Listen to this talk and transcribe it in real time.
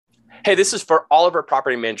Hey, this is for all of our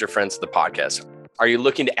property manager friends of the podcast. Are you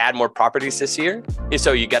looking to add more properties this year? If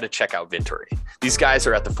so, you got to check out Vintory. These guys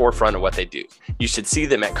are at the forefront of what they do. You should see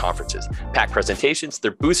them at conferences, pack presentations,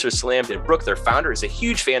 their booths are slammed, and Brooke, their founder, is a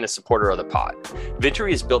huge fan and supporter of the pod.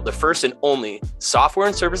 Vintory has built the first and only software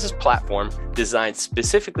and services platform designed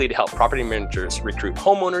specifically to help property managers recruit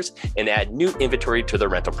homeowners and add new inventory to their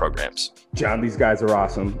rental programs. John, these guys are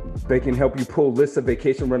awesome. They can help you pull lists of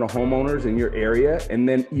vacation rental homeowners in your area and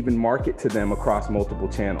then even market to them across multiple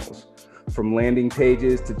channels. From landing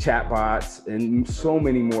pages to chatbots and so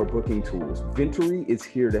many more booking tools, Vintory is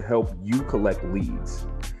here to help you collect leads.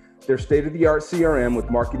 Their state-of-the-art CRM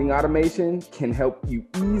with marketing automation can help you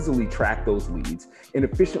easily track those leads and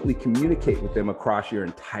efficiently communicate with them across your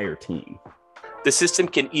entire team. The system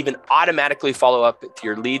can even automatically follow up with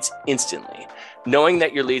your leads instantly. Knowing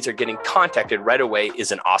that your leads are getting contacted right away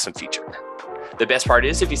is an awesome feature. The best part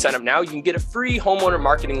is if you sign up now, you can get a free homeowner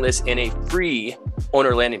marketing list and a free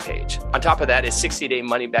owner landing page. On top of that, a 60-day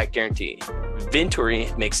money-back guarantee.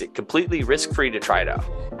 Vintory makes it completely risk-free to try it out.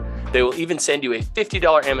 They will even send you a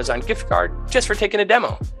 $50 Amazon gift card just for taking a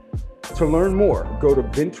demo. To learn more, go to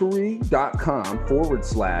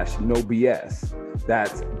vintory.com/nobs.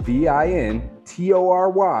 That's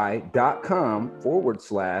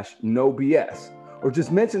VINTORY.com/nobs. Or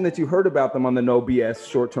just mention that you heard about them on the No BS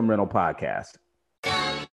Short-Term Rental Podcast.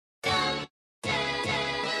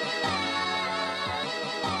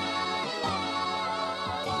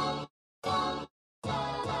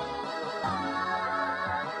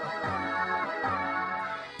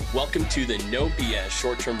 Welcome to the No BS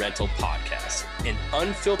Short-Term Rental Podcast, an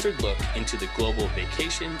unfiltered look into the global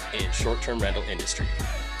vacation and short-term rental industry.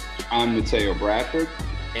 I'm Mateo Bradford.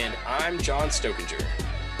 And I'm John Stokinger.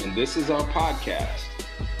 And this is our podcast.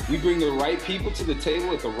 We bring the right people to the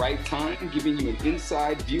table at the right time, giving you an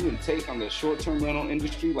inside view and take on the short-term rental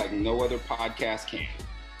industry like no other podcast can.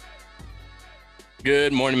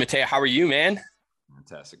 Good morning, Mateo. How are you, man?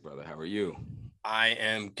 Fantastic, brother. How are you? I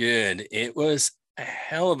am good. It was a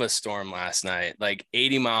hell of a storm last night, like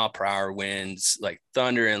 80-mile-per-hour winds, like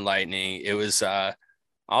thunder and lightning. It was, I'll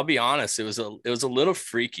be honest, it was a little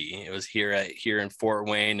freaky. It was here in Fort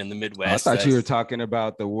Wayne in the Midwest. I thought you were talking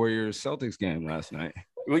about the Warriors-Celtics game last night.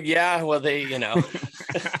 Well, yeah, well, they, that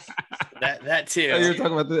too. I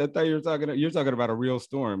thought you were talking about a real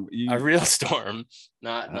storm. A real storm,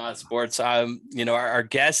 not sports. Our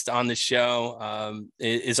guest on the show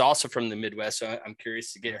is also from the Midwest, so I'm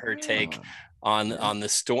curious to get her take on the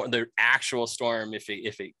storm, the actual storm, if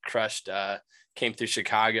it crushed, came through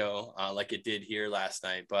Chicago like it did here last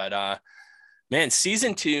night. But man,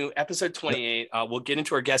 season 2, episode 28. We'll get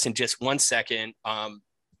into our guest in just 1 second.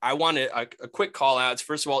 I want a quick call outs.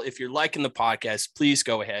 First of all, if you're liking the podcast, please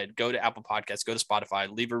go ahead, go to Apple Podcasts, go to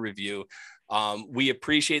Spotify, leave a review. We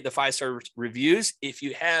appreciate the 5-star reviews. If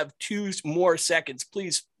you have 2 more seconds,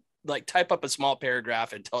 please type up a small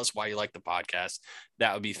paragraph and tell us why you like the podcast.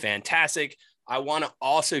 That would be fantastic. I want to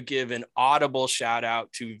also give an audible shout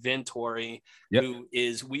out to Vintory,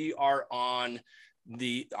 we are on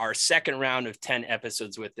our second round of 10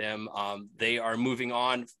 episodes with them. They are moving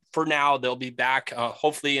on for now. They'll be back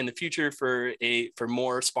hopefully in the future for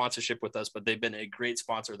more sponsorship with us, but they've been a great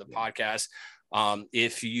sponsor of the podcast.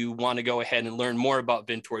 If you want to go ahead and learn more about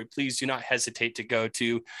Vintory, please do not hesitate to go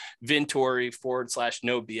to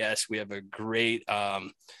Vintory.com/nobs. We have a great,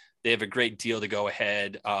 they have a great deal to go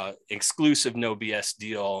ahead, exclusive No BS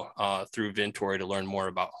deal through Vintory to learn more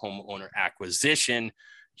about homeowner acquisition.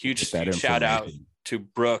 Huge shout out to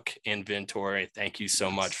Brooke and Vintory. Thank you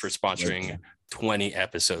so much for sponsoring 20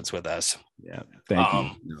 episodes with us. Yeah,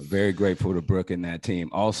 thank you. Very grateful to Brooke and that team.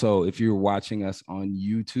 Also, if you're watching us on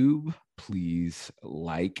YouTube, please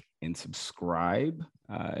like and subscribe,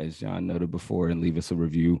 as John noted before, and leave us a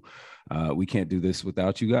review. We can't do this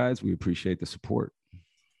without you guys. We appreciate the support.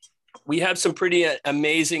 We have some pretty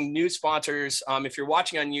amazing new sponsors. If you're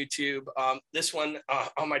watching on YouTube, this one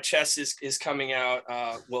on my chest is coming out.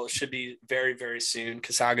 Well, it should be very, very soon.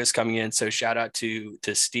 Kasaga's coming in. So shout out to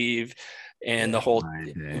Steve and the whole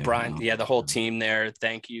Brian. Yeah, the whole team there.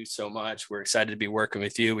 Thank you so much. We're excited to be working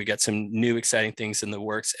with you. We got some new exciting things in the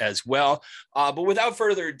works as well. But without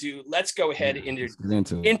further ado, let's go ahead and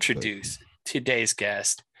introduce today's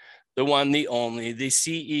guest, the one, the only, the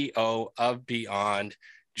CEO of Beyond,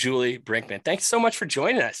 Julie Brinkman. Thanks so much for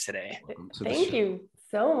joining us today. Thank you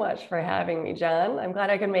so much for having me, John. I'm glad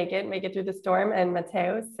I could make it through the storm. And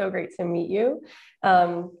Mateo, it's so great to meet you.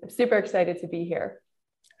 I'm super excited to be here.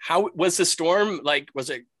 How was the storm? Was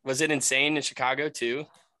it insane in Chicago too?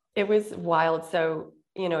 It was wild. So,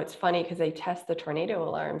 it's funny because they test the tornado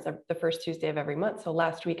alarms the first Tuesday of every month. So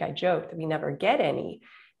last week I joked that we never get any.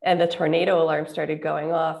 and the tornado alarm started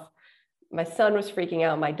going off, my son was freaking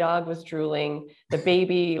out. My dog was drooling. The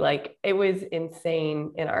baby, like, it was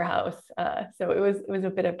insane in our house. So it was a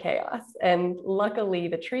bit of chaos. And luckily,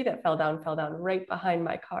 the tree that fell down right behind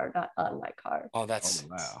my car, not on my car. Oh, that's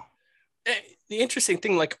wow. The interesting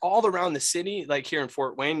thing. Like all around the city, like here in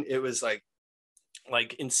Fort Wayne, it was like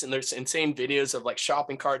there's insane videos of like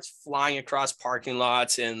shopping carts flying across parking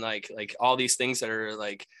lots and like all these things that are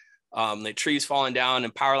like the trees falling down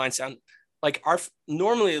and power lines down. Like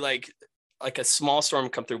normally like a small storm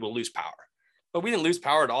come through, we'll lose power, but we didn't lose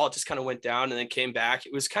power at all. It just kind of went down and then came back.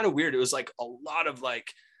 It was kind of weird. It was like a lot of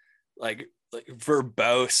like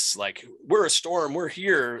verbose, like we're a storm, we're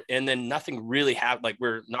here, and then nothing really happened. Like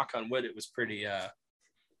we're, knock on wood, it was pretty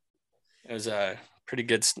pretty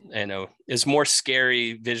good. You know, it's more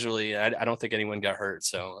scary visually. I don't think anyone got hurt.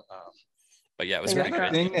 So, but yeah, it was very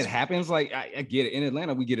crazy. Thing that happens, like I get it in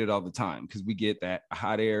Atlanta, we get it all the time because we get that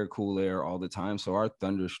hot air, cool air all the time. So our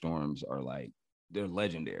thunderstorms are like, they're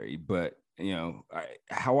legendary. But you know,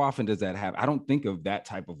 how often does that happen? I don't think of that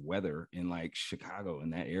type of weather in like Chicago,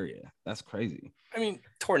 in that area. That's crazy. I mean,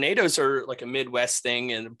 tornadoes are like a Midwest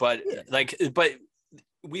thing, but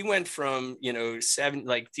we went from, you know, 7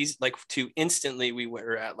 like these like to instantly we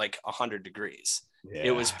were at like 100 degrees. Yeah.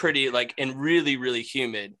 It was pretty like, and really, really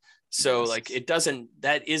humid. So like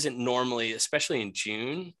that isn't normally, especially in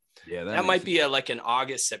June. Yeah, that might be like an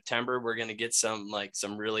August, September, we're gonna get some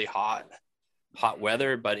really hot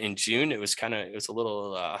weather, but in June it was a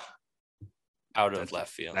little out of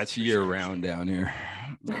left field. That's year round down here.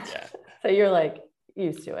 Yeah. So you're like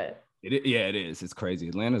used to it. It is. It's crazy.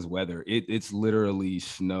 Atlanta's weather. It's literally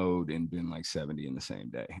snowed and been like 70 in the same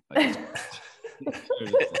day. Like,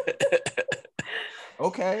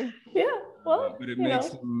 okay. Yeah. Well, but it makes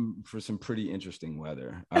for some pretty interesting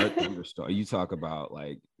weather. Our thunderstorm. You talk about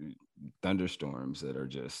like thunderstorms that are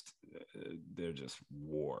just they're just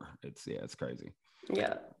war. It's crazy.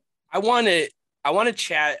 Yeah. I want to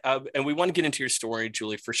chat and we want to get into your story,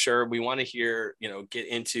 Julie, for sure. We want to hear, get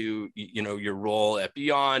into, your role at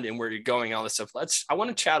Beyond and where you're going, all this stuff. I want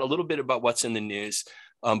to chat a little bit about what's in the news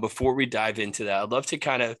before we dive into that. I'd love to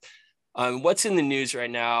kind of what's in the news right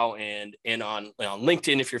now and on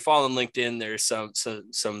LinkedIn. If you're following LinkedIn, there's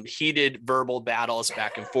some heated verbal battles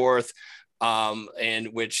back and forth, and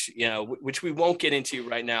which we won't get into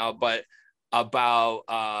right now, but about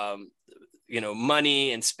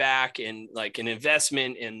money and SPAC and like an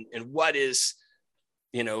investment and what is,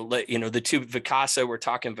 the two Vacasa, we're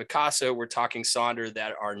talking Sonder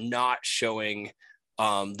that are not showing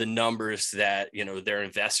the numbers that, their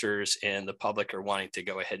investors and the public are wanting to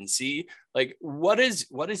go ahead and see. Like, what is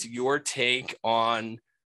your take on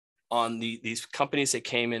these companies that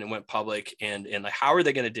came in and went public and like, how are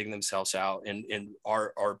they going to dig themselves out? And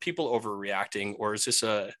are people overreacting, or is this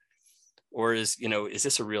a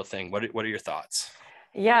real thing? What are your thoughts?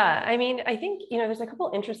 Yeah, I mean, I think, there's a couple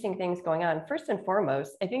interesting things going on. First and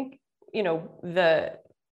foremost, I think,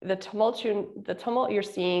 the tumult you're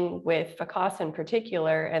seeing with Vacasa in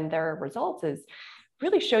particular and their results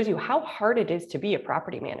really shows you how hard it is to be a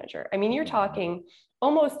property manager. I mean, you're talking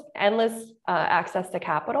almost endless access to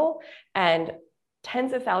capital and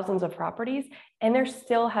tens of thousands of properties, and they're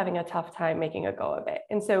still having a tough time making a go of it.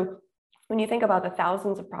 And so when you think about the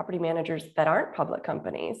thousands of property managers that aren't public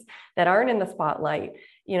companies, that aren't in the spotlight,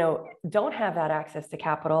 don't have that access to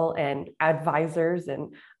capital and advisors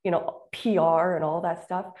and, PR and all that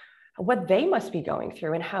stuff, what they must be going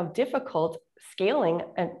through and how difficult scaling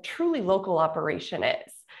a truly local operation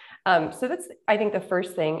is. So that's, I think, the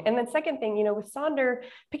first thing. And then second thing, with Sonder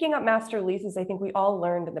picking up master leases, I think we all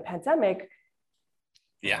learned in the pandemic.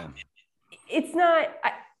 Yeah. It's not,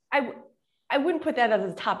 I wouldn't put that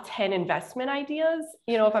as a top 10 investment ideas,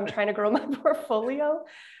 if I'm trying to grow my portfolio.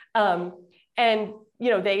 And,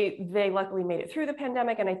 they luckily made it through the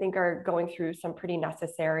pandemic, and I think are going through some pretty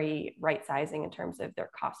necessary right sizing in terms of their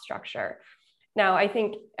cost structure. Now, I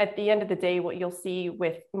think at the end of the day, what you'll see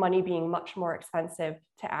with money being much more expensive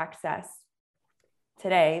to access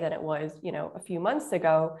today than it was, a few months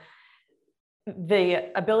ago,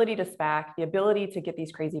 the ability to SPAC, the ability to get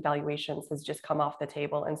these crazy valuations has just come off the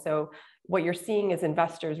table. And so what you're seeing is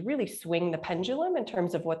investors really swing the pendulum in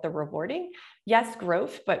terms of what they're rewarding. Yes,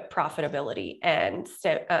 growth, but profitability and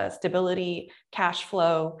stability, cash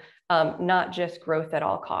flow, not just growth at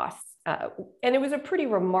all costs. And it was a pretty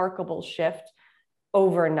remarkable shift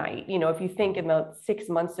overnight. If you think in the 6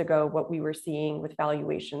 months ago, what we were seeing with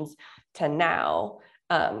valuations to now,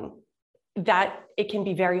 that it can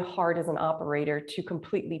be very hard as an operator to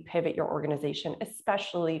completely pivot your organization,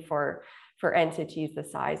 especially for entities the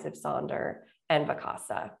size of Sonder and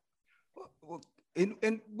Vacasa. Well,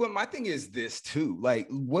 And what my thing is this too, like,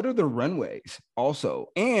 what are the runways also?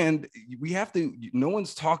 And we have to, no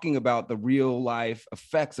one's talking about the real life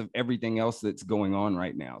effects of everything else that's going on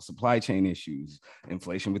right now. Supply chain issues,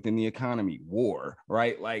 inflation within the economy, war,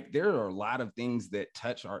 right? Like there are a lot of things that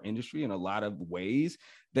touch our industry in a lot of ways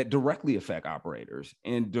that directly affect operators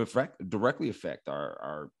and directly affect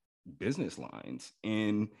our business lines.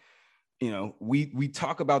 And, you know, we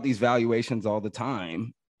talk about these valuations all the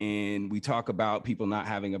time. And we talk about people not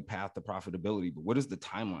having a path to profitability, but what is the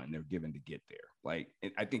timeline they're given to get there? Like,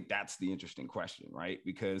 I think that's the interesting question, right?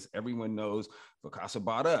 Because everyone knows Vacasa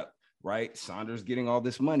bought up, right? Saunders getting all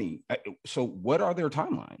this money. So what are their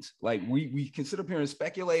timelines? Like we can sit up here and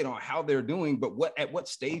speculate on how they're doing, but at what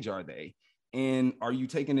stage are they? And are you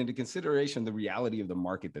taking into consideration the reality of the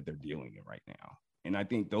market that they're dealing in right now? And I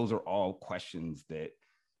think those are all questions that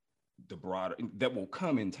that will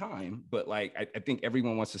come in time, but like I think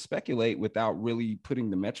everyone wants to speculate without really putting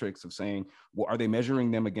the metrics of saying, well, are they measuring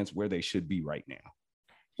them against where they should be right now?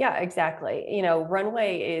 Yeah, exactly. You know,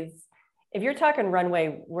 runway is, if you're talking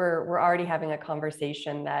runway, we're already having a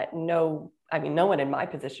conversation that no one in my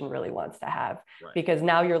position really wants to have, right? Because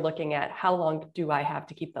now you're looking at how long do I have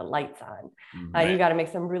to keep the lights on? Right. You got to make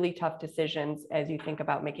some really tough decisions as you think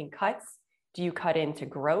about making cuts. Do you cut into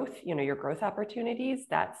growth, you know, your growth opportunities?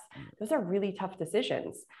 Those are really tough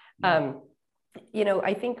decisions. Yeah. You know,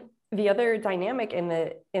 I think the other dynamic in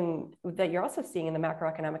that you're also seeing in the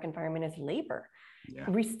macroeconomic environment is labor. Yeah.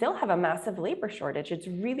 We still have a massive labor shortage. It's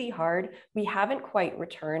really hard. We haven't quite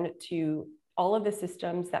returned to all of the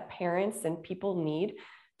systems that parents and people need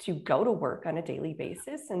to go to work on a daily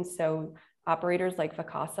basis. And so operators like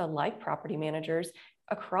Vacasa, like property managers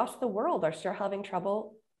across the world are still having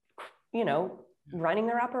trouble, you know, running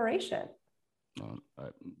their operation.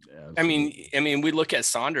 I mean, we look at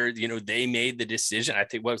Saunders, you know, they made the decision. I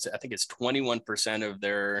think it's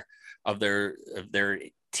 21% of their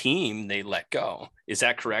team they let go. Is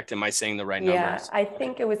that correct? Am I saying the right numbers? Yeah, I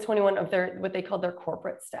think it was 21 of what they called their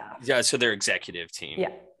corporate staff. Yeah, so their executive team.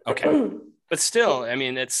 Yeah. Okay. But still, I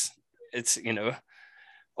mean, it's, you know,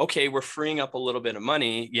 okay, we're freeing up a little bit of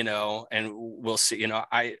money, you know, and we'll see, you know,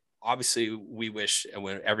 obviously we wish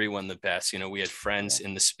everyone the best. You know, we had friends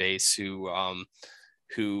in the space who,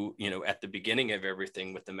 you know, at the beginning of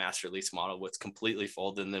everything with the master lease model was completely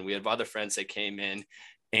folded. And then we have other friends that came in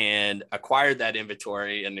and acquired that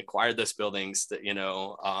inventory and acquired those buildings that, you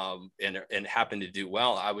know, and happened to do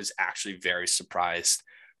well. I was actually very surprised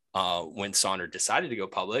when Saunders decided to go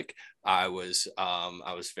public. I was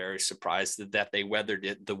very surprised that they weathered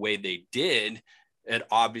it the way they did. And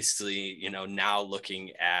obviously, you know, now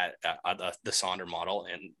looking at the Saunders model,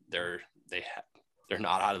 and they're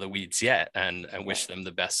not out of the weeds yet, and I wish them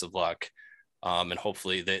the best of luck, and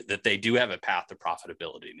hopefully that they do have a path to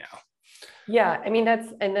profitability now. Yeah, I mean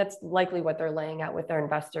that's likely what they're laying out with their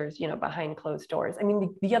investors, you know, behind closed doors. I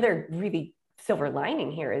mean, the other really silver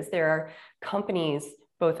lining here is there are companies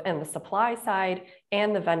both on the supply side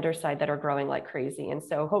and the vendor side that are growing like crazy, and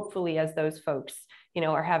so hopefully as those folks, you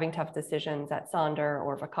know, are having tough decisions at Saunders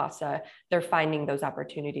or Vacasa, they're finding those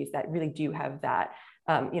opportunities that really do have that,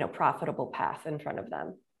 you know, profitable path in front of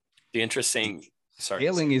them. The interesting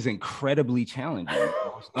scaling is incredibly challenging.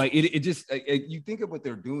 Like it just you think of what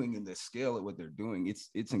they're doing and the scale of what they're doing,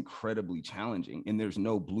 it's incredibly challenging, and there's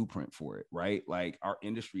no blueprint for it, right? Like our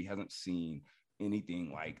industry hasn't seen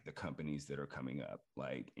anything like the companies that are coming up.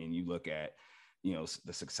 Like, and you look at, you know,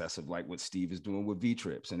 the success of like what Steve is doing with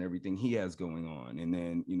V-Trips and everything he has going on. And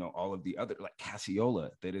then, you know, all of the other, like Cassiola,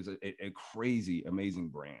 that is a crazy, amazing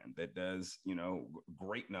brand that does, you know,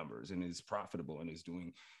 great numbers and is profitable and is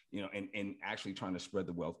doing, you know, and actually trying to spread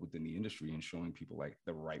the wealth within the industry and showing people like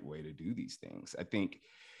the right way to do these things. I think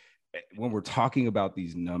when we're talking about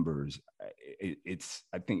these numbers,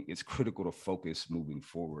 I think it's critical to focus moving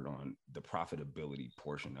forward on the profitability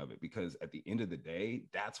portion of it, because at the end of the day,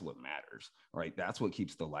 that's what matters, right? That's what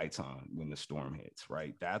keeps the lights on when the storm hits,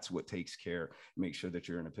 right? That's what makes sure that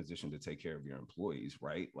you're in a position to take care of your employees,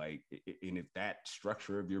 right? Like, and if that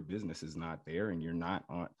structure of your business is not there and you're not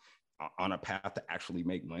on a path to actually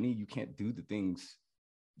make money, you can't do the things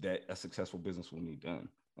that a successful business will need done,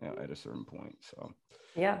 you know, at a certain point. So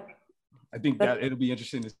yeah, I think that it'll be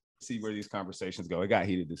interesting to see where these conversations go. It got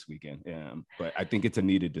heated this weekend, but I think it's a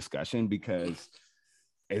needed discussion, because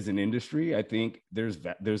as an industry, I think there's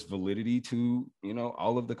validity to, you know,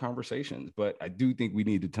 all of the conversations, but I do think we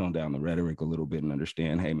need to tone down the rhetoric a little bit and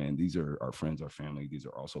understand, hey man, these are our friends, our family. These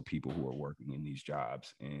are also people who are working in these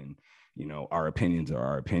jobs, and, you know, our opinions are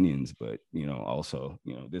our opinions, but, you know, also,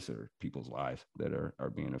 you know, these are people's lives that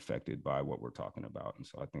are being affected by what we're talking about. And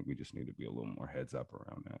so I think we just need to be a little more heads up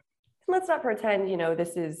around that. let's not pretend,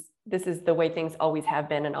 this is the way things always have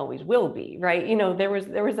been and always will be, right? There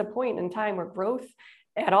was a point in time where growth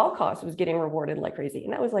at all costs was getting rewarded like crazy.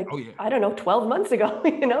 And that was like, I don't know, 12 months ago,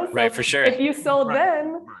 so right, for sure. if you sold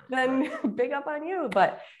then big up on you.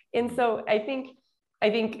 And so I think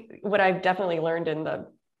what I've definitely learned in the,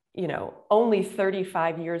 only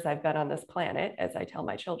 35 years I've been on this planet, as I tell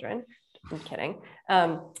my children, I'm kidding,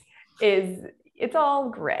 is it's all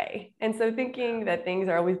gray. And so thinking that things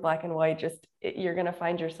are always black and white, you're going to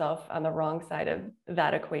find yourself on the wrong side of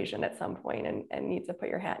that equation at some point and need to put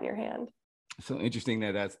your hat in your hand. So interesting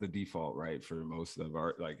that that's the default, right? For most of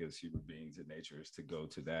our, like as human beings in nature, is to go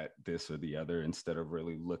to that, this or the other, instead of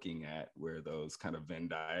really looking at where those kind of Venn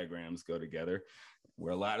diagrams go together,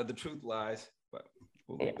 where a lot of the truth lies, but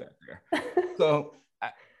we'll leave that there.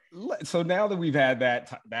 So now that we've had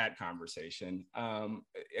that conversation,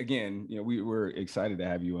 again, we were excited to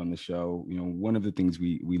have you on the show. One of the things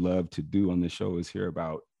we love to do on the show is hear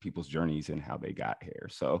about people's journeys and how they got here.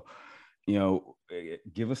 So,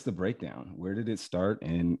 give us the breakdown. Where did it start?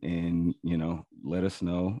 And let us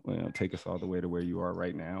know, take us all the way to where you are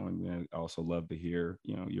right now. And also love to hear,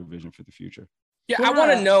 your vision for the future. Yeah, I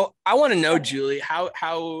want to know, Julie,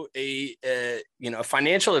 how a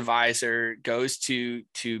financial advisor goes to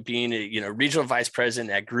being a regional vice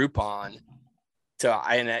president at Groupon.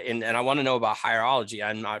 And I want to know about hierology.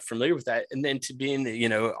 I'm not familiar with that. And then to being,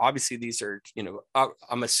 obviously these are,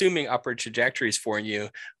 I'm assuming upward trajectories for you,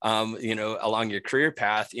 along your career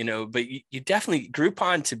path, but you definitely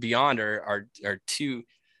Groupon to Beyond are two,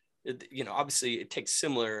 obviously it takes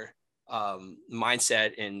similar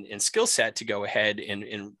mindset and skill set to go ahead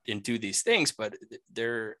and do these things, but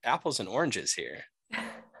they're apples and oranges here.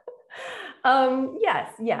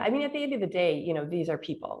 Yes. Yeah. I mean, at the end of the day, these are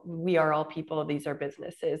people. We are all people. These are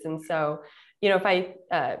businesses. And so, if I,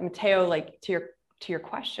 Matteo, like to your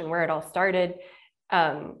question, where it all started,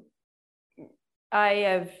 I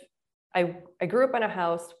grew up in a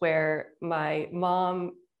house where my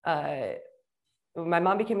mom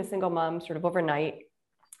became a single mom sort of overnight,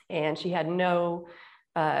 and she had no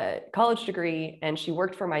college degree, and she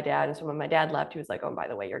worked for my dad. And so when my dad left, he was like, "Oh, and by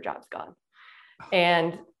the way, your job's gone."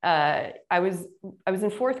 And I was in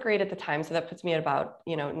fourth grade at the time. So that puts me at about,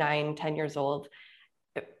 9, 10 years old.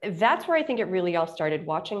 That's where I think it really all started,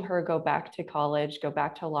 watching her go back to college, go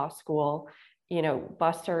back to law school,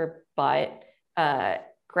 bust her butt,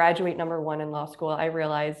 graduate number 1 in law school. I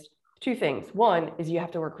realized 2 things. 1 is you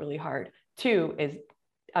have to work really hard. 2 is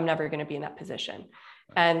I'm never going to be in that position.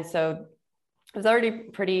 And so I was already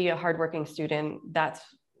pretty a hardworking student. That's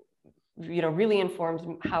really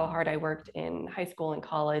informed how hard I worked in high school and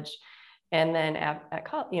college. And then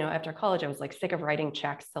after college, I was like sick of writing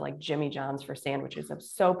checks to like Jimmy John's for sandwiches. I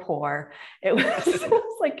was so poor. It was, I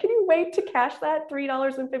was like, can you wait to cash that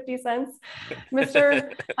 $3.50,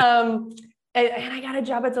 Mr. And I got a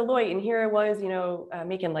job at Deloitte, and here I was,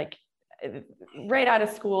 making like right out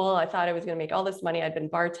of school. I thought I was going to make all this money. I'd been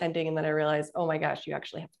bartending, and then I realized, oh my gosh, you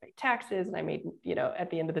actually have to pay taxes. And I made,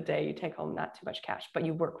 at the end of the day, you take home not too much cash, but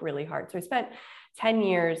you work really hard. So I spent 10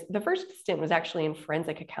 years. The first stint was actually in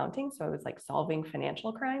forensic accounting. So I was like solving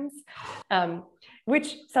financial crimes,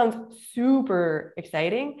 which sounds super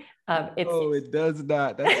exciting. It does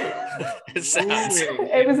not.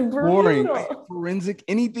 It was boring. Like, forensic,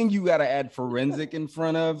 anything you got to add forensic in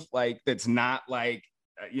front of, like, that's not like,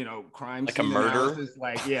 crime, like a murder,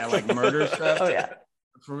 like murder stuff. Oh yeah,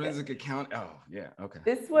 forensic account. Oh yeah, okay.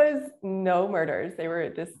 This was no murders.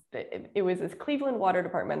 It was this Cleveland Water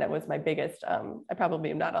Department that was my biggest. I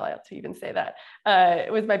probably am not allowed to even say that.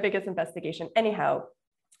 It was my biggest investigation. Anyhow,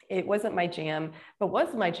 it wasn't my jam. But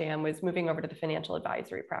was my jam was moving over to the financial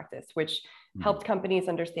advisory practice, which helped companies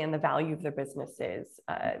understand the value of their businesses,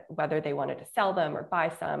 whether they wanted to sell them or buy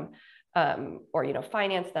some. Or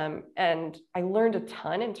finance them. And I learned a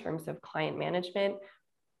ton in terms of client management,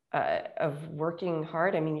 of working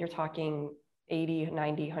hard. I mean, you're talking 80,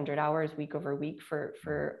 90, 100 hours week over week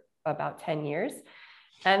for about 10 years,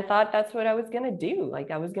 and thought that's what I was going to do.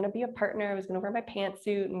 Like, I was going to be a partner. I was going to wear my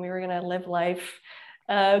pantsuit, and we were going to live life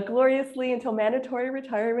gloriously until mandatory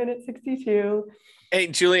retirement at 62. Hey,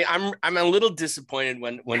 Julie, I'm a little disappointed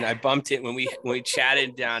when I bumped it when we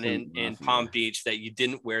chatted down in Palm Beach that you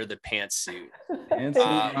didn't wear the pantsuit. It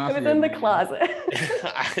was in the closet.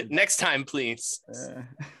 Next time, please.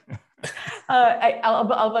 I'll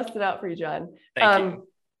bust it out for you, John. Thank you.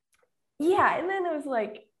 Yeah, and then it was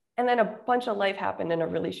like, and then a bunch of life happened in a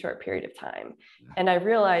really short period of time, and I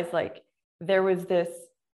realized like there was this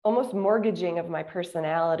almost mortgaging of my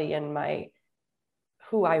personality and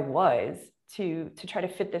who I was to try to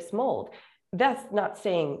fit this mold. That's not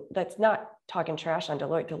talking trash on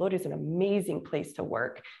Deloitte. Deloitte is an amazing place to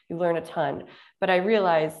work. You learn a ton. But I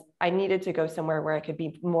realized I needed to go somewhere where I could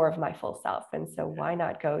be more of my full self. And so why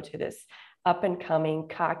not go to this up and coming,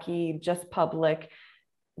 cocky, just public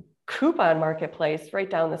coupon marketplace right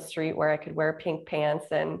down the street where I could wear pink pants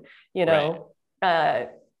and, you know, and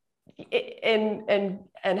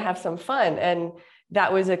have some fun. And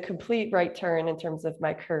that was a complete right turn in terms of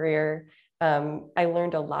my career. I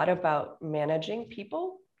learned a lot about managing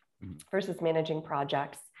people versus managing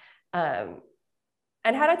projects, and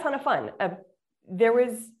had a ton of fun. There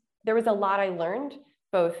was a lot I learned,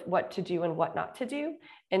 both what to do and what not to do.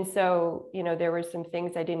 And so, you know, there were some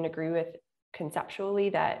things I didn't agree with conceptually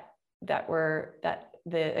that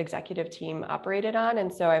the executive team operated on.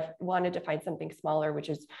 And so I wanted to find something smaller, which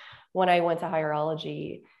is when I went to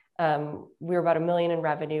Hierology. We were about $1 million in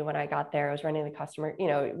revenue when I got there. I was running the customer. You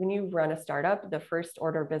know, when you run a startup, the first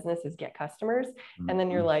order of business is get customers. And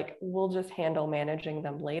then you're like, we'll just handle managing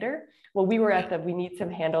them later. Well, we were at the, we need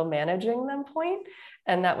to handle managing them point.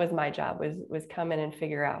 And that was my job, was come in and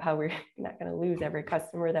figure out how we're not going to lose every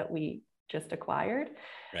customer that we just acquired.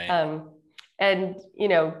 Right. And, you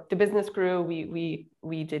know, the business grew, we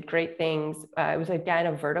did great things. It was again,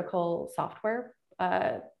 a vertical software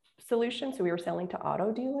solution. So we were selling to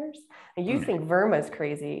auto dealers. And you think Verma is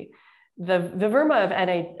crazy. The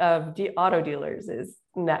Verma of auto dealers is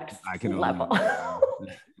next level.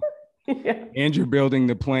 Yeah. And you're building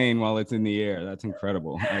the plane while it's in the air. That's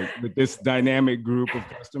incredible. With this dynamic group of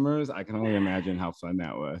customers, I can only imagine how fun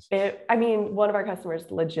that was. I mean, one of our customers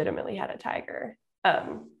legitimately had a tiger.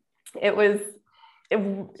 It's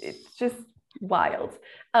just wild.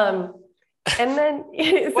 And then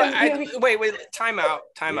wait, time out.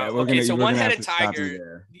 Yeah, Okay, so one had a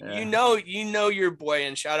tiger. Yeah. You know your boy,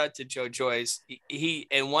 and shout out to Joe Joyce. He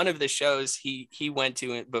in one of the shows he went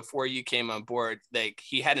to before you came on board, like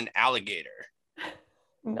he had an alligator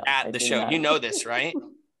at the show. Not. You know this, right?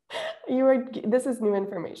 This is new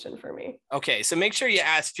information for me. Okay, so make sure you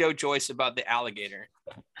ask Joe Joyce about the alligator.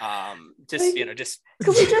 Just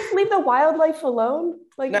could we just leave the wildlife alone?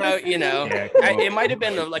 Like, no, you know, it might have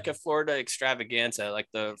been like a Florida extravaganza, like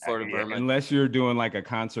the Florida Burma. Unless you're doing like a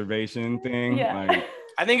conservation thing. Yeah. Like,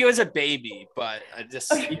 I think it was a baby, but I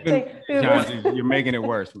just John, you're making it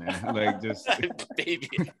worse, man. Like just baby.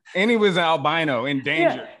 And he was albino,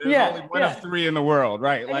 endangered. There's only one of 3 in the world,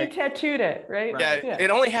 right? And like he tattooed it, right? Yeah,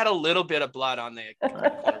 it only had a little bit of blood on the.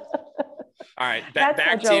 All right,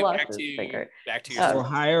 back to your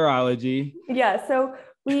Hierology. Yeah, so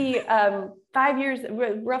we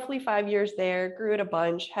roughly 5 years there, grew it a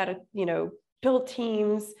bunch, built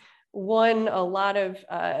teams, won a lot of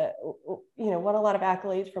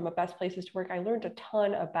accolades from a best places to work. I learned a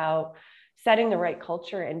ton about setting the right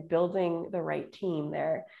culture and building the right team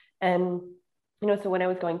there. And so when I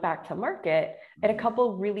was going back to market, I had a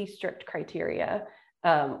couple really strict criteria.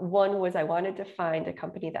 One was I wanted to find a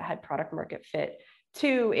company that had product market fit.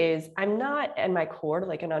 2 is I'm not at my core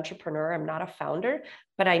like an entrepreneur. I'm not a founder,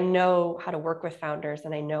 but I know how to work with founders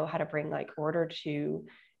and I know how to bring like order to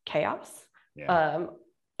chaos. Yeah.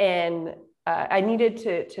 I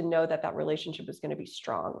needed to know that relationship was going to be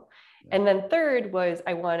strong. Yeah. And then 3rd was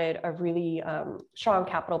I wanted a really strong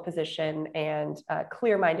capital position and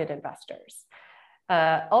clear-minded investors.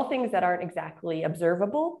 All things that aren't exactly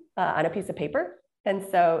observable on a piece of paper. And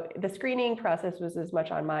so the screening process was as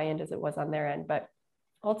much on my end as it was on their end, but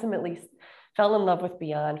ultimately fell in love with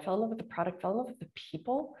Beyond, fell in love with the product, fell in love with the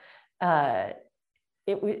people. We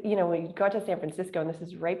got to San Francisco, and this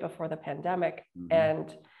is right before the pandemic,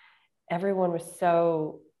 and everyone was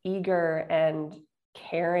so eager and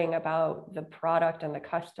caring about the product and the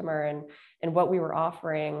customer and what we were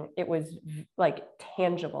offering. It was like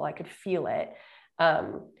tangible. I could feel it.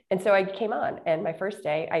 And so I came on, and my first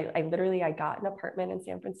day, I got an apartment in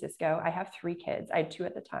San Francisco. I have 3 kids. I had 2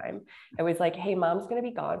 at the time. I was like, hey, mom's going to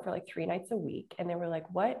be gone for like 3 nights a week. And they were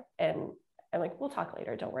like, what? And I'm like, we'll talk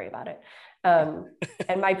later. Don't worry about it.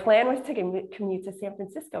 And my plan was to commute to San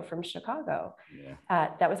Francisco from Chicago. Yeah.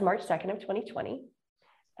 That was March 2nd of 2020.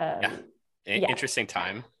 Interesting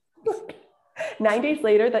time. 9 days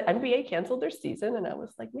later, the NBA canceled their season. And I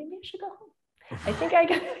was like, maybe I should go home. I think I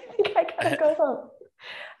gotta go home.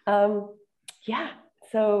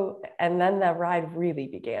 So, and then the ride really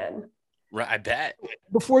began. Right, I bet.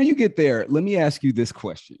 Before you get there, let me ask you this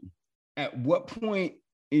question. At what point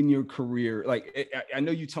in your career, like, I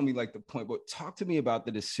know you told me like the point, but talk to me about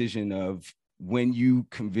the decision of when you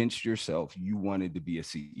convinced yourself you wanted to be a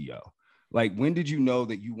CEO. Like, when did you know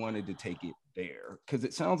that you wanted to take it there? Because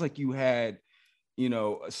it sounds like you had you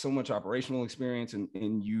know, so much operational experience,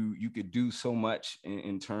 and you could do so much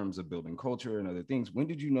in terms of building culture and other things. When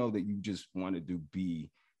did you know that you just wanted to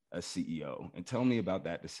be a CEO? And tell me about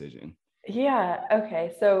that decision. Yeah.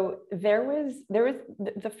 Okay. So there was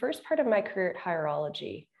the first part of my career at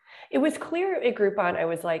Hierology. It was clear at Groupon, I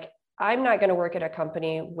was like, I'm not going to work at a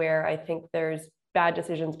company where I think there's bad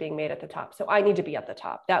decisions being made at the top. So I need to be at the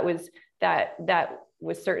top. That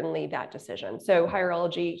was certainly that decision. So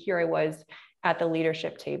Hierology, here I was at the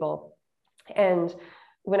leadership table. And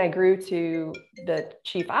when I grew to the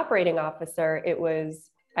chief operating officer,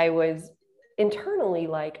 I was internally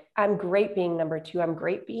like, I'm great being number two. I'm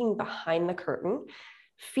great being behind the curtain,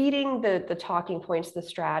 feeding the talking points, the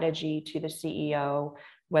strategy to the CEO,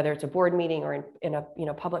 whether it's a board meeting or in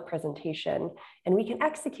a public presentation, and we can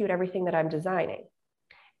execute everything that I'm designing.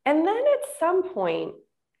 And then at some point,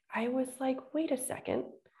 I was like, wait a second.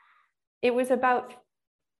 It was about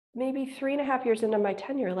maybe 3.5 years into my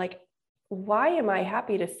tenure, like, why am I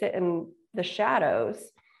happy to sit in the shadows?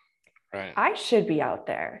 Right. I should be out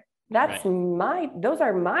there. Those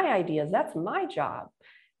are my ideas. That's my job.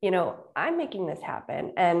 You know, I'm making this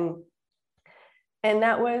happen. And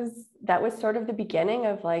that was sort of the beginning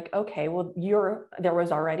of like, okay, well, there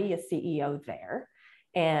was already a CEO there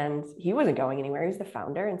and he wasn't going anywhere. He was the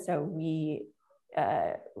founder. And so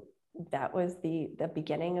that was the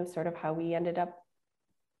beginning of sort of how we ended up,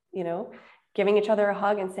 you know, giving each other a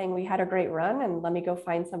hug and saying we had a great run and let me go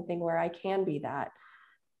find something where I can be that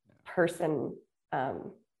person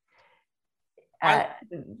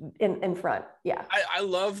in front. Yeah. I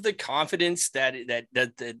love the confidence that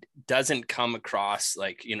doesn't come across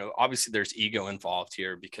like, you know, obviously there's ego involved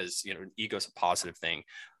here because, you know, ego is a positive thing.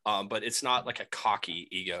 But it's not like a cocky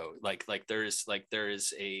ego. Like there's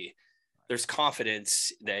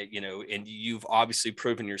confidence that, you know, and you've obviously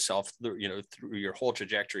proven yourself, you know, through your whole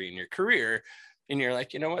trajectory in your career. And you're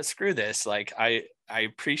like, you know what, screw this. Like, I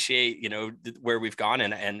appreciate, you know, where we've gone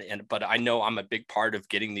but I know I'm a big part of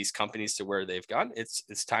getting these companies to where they've gone.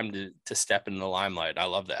 It's time to step in the limelight. I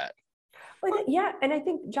love that. Well, yeah. And I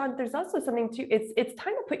think, John, there's also something too, it's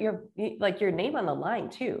time to put your name on the line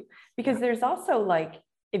too, because there's also like,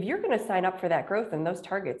 if you're going to sign up for that growth and those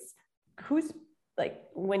targets, who's like,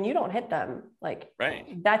 when you don't hit them, like,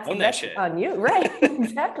 right. that's on you. Right.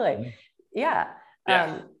 Exactly. Yeah.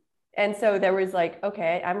 And so there was like,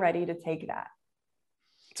 okay, I'm ready to take that.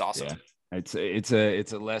 It's awesome. Yeah.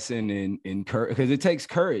 It's a lesson in courage, because it takes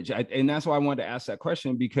courage. And that's why I wanted to ask that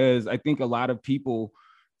question, because I think a lot of people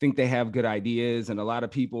think they have good ideas, and a lot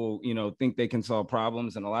of people, you know, think they can solve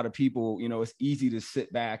problems. And a lot of people, you know, it's easy to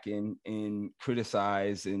sit back and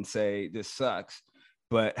criticize and say, this sucks.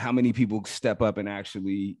 But how many people step up and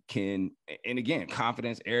actually can, and again,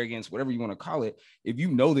 confidence, arrogance, whatever you want to call it, if you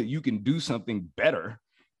know that you can do something better,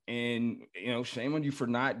 and, you know, shame on you for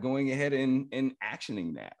not going ahead and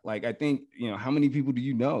actioning that. Like, I think, you know, how many people do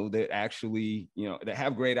you know that actually, you know, that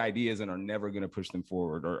have great ideas and are never going to push them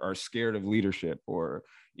forward, or are scared of leadership, or,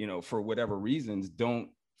 you know, for whatever reasons, don't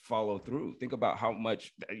follow through? Think about how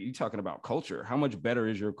much, you're talking about culture. How much better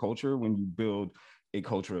is your culture when you build a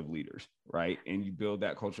culture of leaders, right? And you build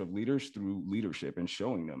that culture of leaders through leadership and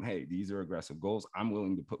showing them, hey, these are aggressive goals. I'm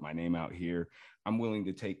willing to put my name out here. I'm willing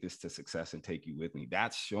to take this to success and take you with me.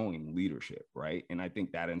 That's showing leadership, right? And I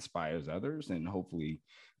think that inspires others. And hopefully,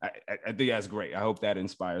 I think that's great. I hope that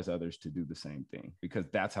inspires others to do the same thing, because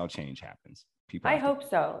that's how change happens. I hope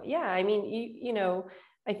so. Yeah. I mean, you know,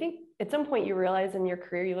 I think at some point you realize in your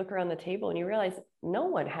career, you look around the table and you realize no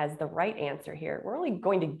one has the right answer here. We're only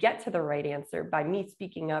going to get to the right answer by me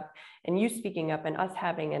speaking up and you speaking up and us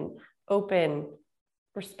having an open,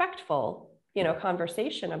 respectful, you know,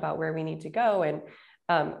 conversation about where we need to go. And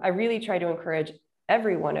I really try to encourage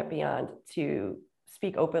everyone at Beyond to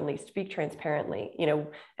speak openly, speak transparently. You know,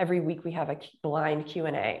 every week we have a blind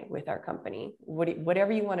Q&A with our company.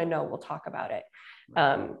 Whatever you want to know, we'll talk about it.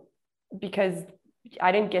 Because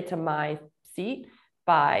I didn't get to my seat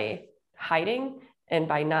by hiding and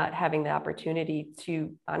by not having the opportunity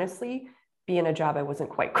to honestly be in a job I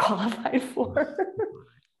wasn't quite qualified for.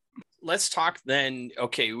 Let's talk then.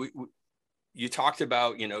 Okay. You talked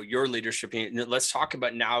about, you know, your leadership. Let's talk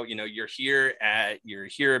about now, you know, you're here at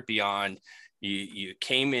Beyond. You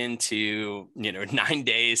came into, you know, 9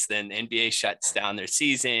 days, then NBA shuts down their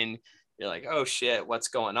season. You're like, oh shit, what's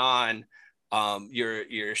going on?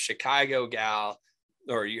 You're a Chicago gal,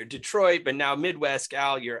 or you're Detroit, but now Midwest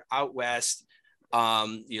gal, you're out West.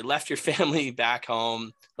 You left your family back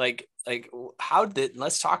home. Like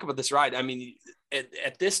let's talk about this ride. I mean,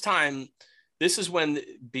 at this time, this is when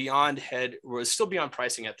Beyond was still Beyond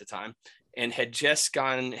Pricing at the time. and had just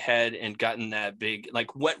gone ahead and gotten that big,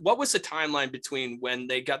 like what was the timeline between when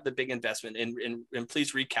they got the big investment, and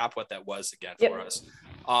please recap what that was again for us,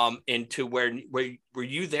 and to where were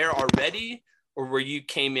you there already, or were you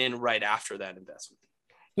came in right after that investment?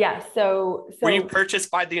 Yeah. So were you purchased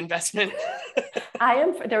by the investment?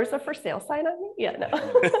 There was a for sale sign on me. Yeah,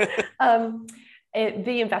 no.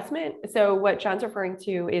 The investment, so what John's referring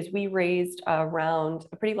to is we raised a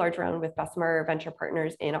pretty large round with Bessemer Venture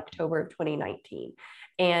Partners in October of 2019.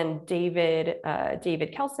 And David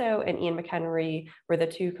Kelso and Ian McHenry were the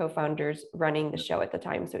two co-founders running the show at the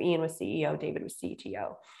time. So Ian was CEO, David was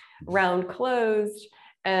CTO. Round closed,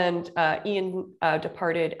 and Ian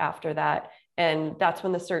departed after that. And that's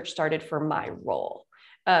when the search started for my role.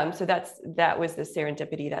 So that was the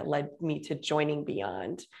serendipity that led me to joining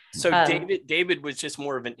Beyond. So David was just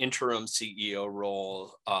more of an interim CEO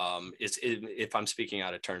role. If I'm speaking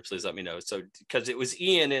out of turn, please let me know. So because it was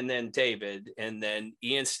Ian and then David, and then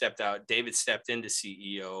Ian stepped out, David stepped into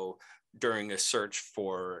CEO during a search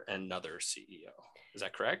for another CEO. Is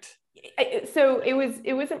that correct? So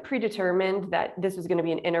it wasn't predetermined that this was going to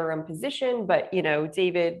be an interim position, but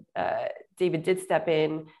David did step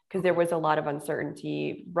in because there was a lot of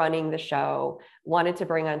uncertainty running the show, wanted to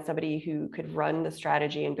bring on somebody who could run the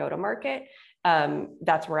strategy and go to market.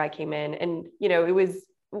 That's where I came in, and it was,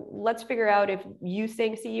 let's figure out if you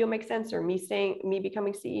staying CEO makes sense or me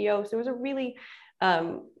becoming CEO. So it was a really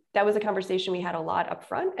that was a conversation we had a lot up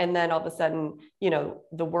front. And then all of a sudden,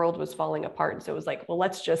 the world was falling apart. And so it was like, well,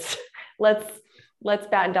 let's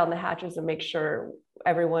batten down the hatches and make sure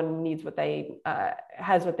everyone needs what they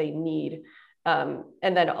has what they need. And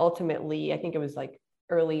then ultimately, I think it was like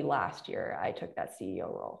early last year, I took that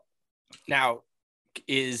CEO role. Now,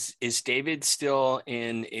 is David still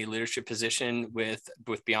in a leadership position with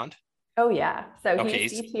Beyond? Oh yeah. So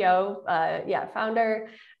he's CTO, founder.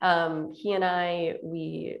 He and I,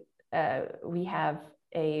 we have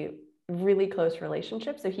a really close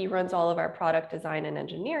relationship. So he runs all of our product design and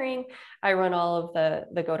engineering. I run all of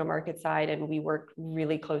the go-to-market side, and we work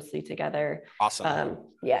really closely together. Awesome.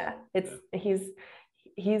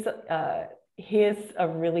 He's a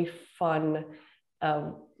really fun,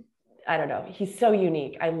 I don't know. He's so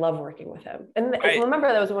unique. I love working with him. And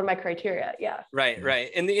remember, that was one of my criteria. Yeah. Right.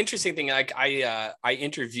 And the interesting thing, like I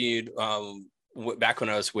interviewed back when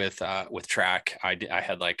I was with Track. I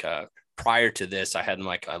had like prior to this, I had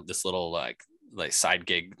like this little like side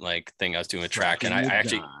gig like thing I was doing with Track, and I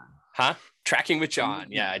actually, Tracking with John.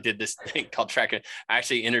 Yeah, I did this thing called Tracking. I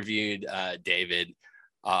actually interviewed David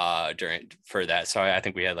for that. So I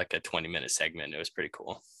think we had like a 20-minute segment. It was pretty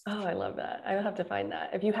cool. Oh, I love that. I'll have to find that.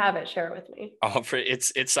 If you have it, share it with me. Oh,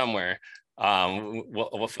 it's somewhere.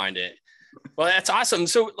 We'll find it. Well, that's awesome.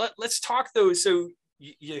 So let's talk though. So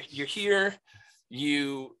you're here,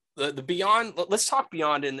 the Beyond, let's talk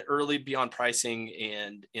Beyond in the early Beyond pricing.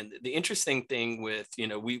 And the interesting thing with,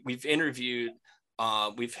 we've interviewed,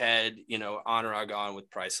 we've had, Anurag on with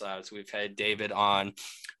Price Labs. We've had David on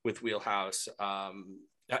with Wheelhouse,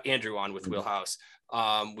 Andrew on with Wheelhouse.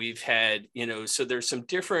 We've had, so there's some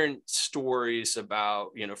different stories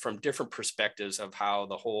about, from different perspectives of how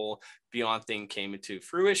the whole Beyond thing came into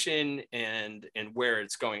fruition and where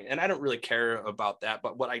it's going. And I don't really care about that.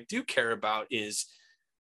 But what I do care about is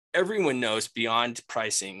everyone knows Beyond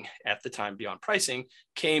pricing at the time, Beyond pricing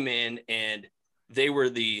came in, and they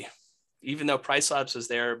were even though Price Labs was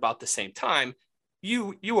there about the same time,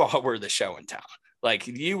 you all were the show in town. Like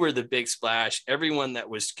you were the big splash. Everyone that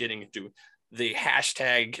was getting into the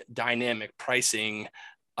hashtag dynamic pricing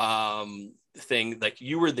thing, like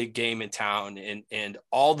you were the game in town, and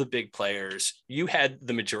all the big players, you had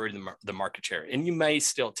the majority of the market share, and you may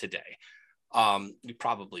still today. You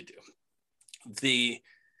probably do.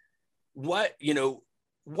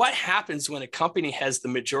 What happens when a company has the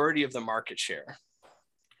majority of the market share,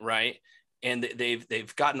 right? And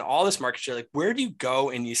they've gotten all this market share. Like, where do you go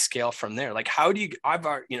and you scale from there? Like, how do you?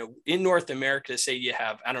 In North America, say you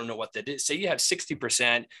have, I don't know what that is. Say you have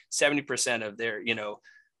 60%, 70% of their, you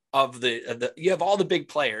have all the big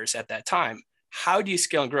players at that time. How do you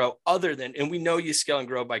scale and grow? And we know you scale and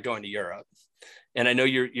grow by going to Europe. And I know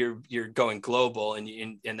you're going global,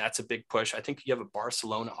 and that's a big push. I think you have a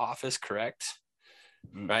Barcelona office, correct?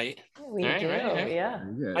 Right? We do. Right. Yeah.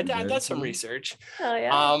 I did some research. Oh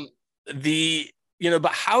yeah.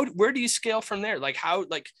 But where do you scale from there? Like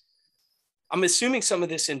I'm assuming some of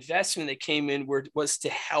this investment that came in was to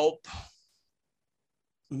help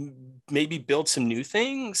maybe build some new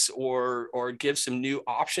things or give some new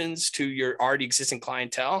options to your already existing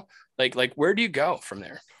clientele. Like where do you go from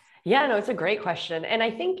there? Yeah, no, it's a great question. And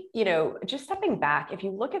I think, just stepping back, if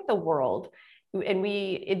you look at the world,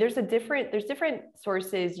 there's different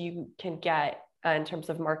sources you can get in terms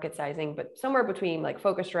of market sizing, but somewhere between like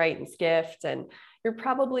Focusrite and Skift, and you're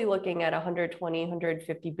probably looking at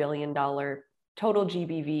 $150 billion total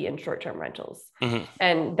GBV in short-term rentals. Mm-hmm.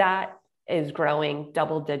 And that is growing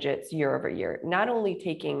double digits year over year, not only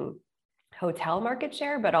taking hotel market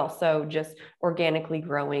share, but also just organically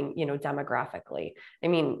growing, demographically. I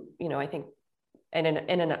mean, I think in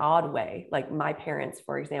an odd way, like my parents,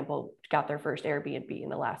 for example, got their first Airbnb in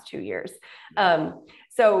the last 2 years.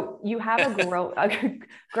 So you have a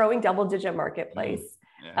growing double-digit marketplace.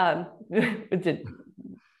 Yeah.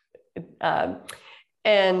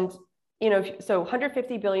 And so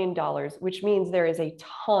 $150 billion, which means there is a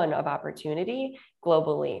ton of opportunity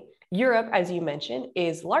globally. Europe, as you mentioned,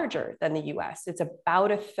 is larger than the US. It's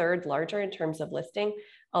about a third larger in terms of listing,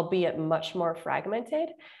 albeit much more fragmented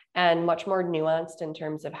and much more nuanced in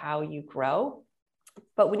terms of how you grow.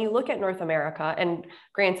 But when you look at North America, and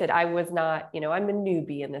granted, I was not, I'm a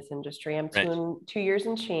newbie in this industry. I'm Right. 2 years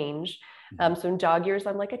and change. So in dog years,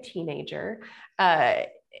 I'm like a teenager.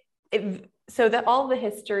 So that all the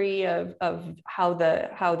history of how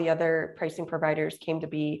the other pricing providers came to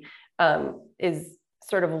be is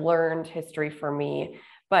sort of learned history for me.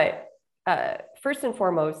 But first and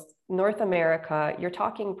foremost, North America, you're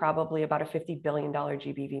talking probably about a $50 billion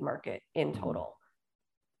GBV market in total.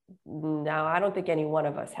 Now, I don't think any one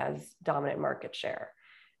of us has dominant market share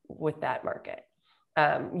with that market.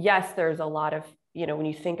 Yes, there's a lot of, when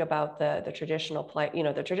you think about the traditional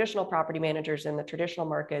the traditional property managers in the traditional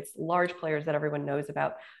markets, large players that everyone knows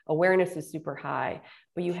about, awareness is super high,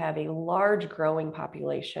 but you have a large growing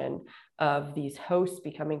population of these hosts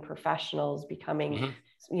becoming professionals, becoming,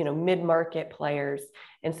 mid-market players.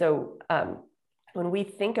 And so when we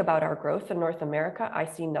think about our growth in North America, I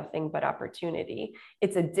see nothing but opportunity.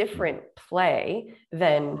 It's a different play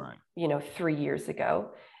than, 3 years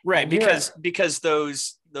ago. Right. Because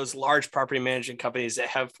those large property management companies that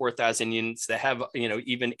have 4,000 units, that have,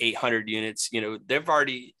 even 800 units, they've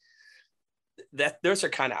already, those are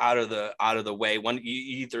kind of out of the way. One,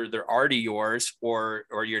 either they're already yours or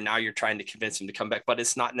you're trying to convince them to come back, but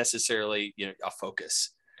it's not necessarily, a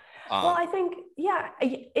focus. Well, I think,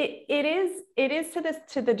 it is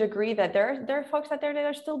to the degree that there are folks out there that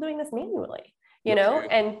are still doing this manually,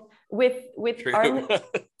 and with our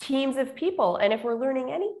teams of people. And if we're learning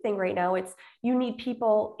anything right now, it's you need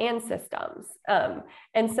people and systems.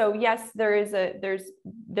 And so, yes,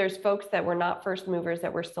 there's folks that were not first movers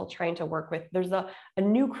that we're still trying to work with. There's a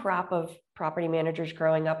new crop of property managers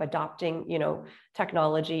growing up, adopting,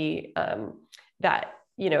 technology that,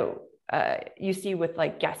 you see with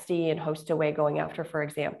like Guesty and HostAway going after, for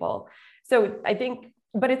example. So I think,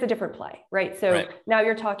 but it's a different play, right? So now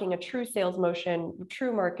you're talking a true sales motion,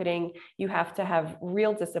 true marketing. You have to have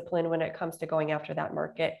real discipline when it comes to going after that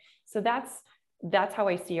market. So that's how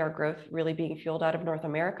I see our growth really being fueled out of North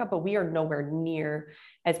America, but we are nowhere near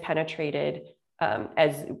as penetrated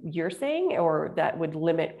as you're saying, or that would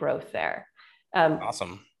limit growth there.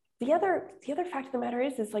 Awesome. The other fact of the matter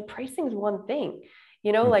is like pricing is one thing,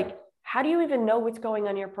 like how do you even know what's going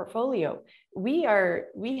on in your portfolio? We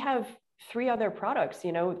have 3 other products,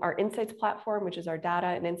 our insights platform, which is our data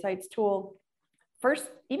and insights tool. First,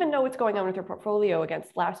 even know what's going on with your portfolio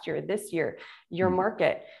against last year, this year, your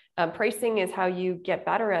market. Pricing is how you get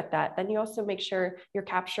better at that. Then you also make sure you're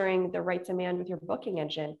capturing the right demand with your booking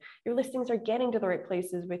engine. Your listings are getting to the right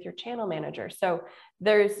places with your channel manager. So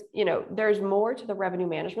there's more to the revenue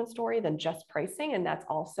management story than just pricing. And that's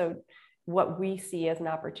also what we see as an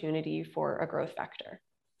opportunity for a growth vector.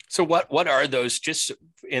 So what are those?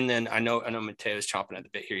 And then I know Mateo's chomping at the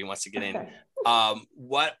bit here. He wants to get in.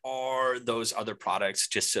 What are those other products?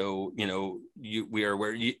 Just so we are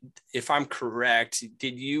aware. If I'm correct,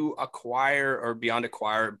 did you acquire or beyond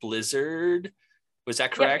acquire Blizzard? Was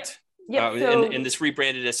that correct? Yep. And this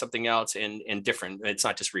rebranded as something else and different. It's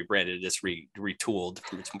not just rebranded; it's retooled,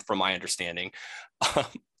 from my understanding.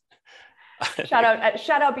 Shout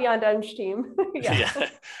out Beyond Unch team.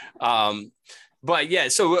 But yeah,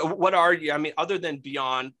 so what are you, other than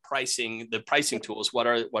beyond pricing, the pricing tools, what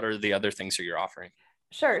are the other things that you're offering?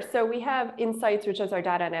 Sure. So we have Insights, which is our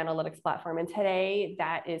data and analytics platform. And today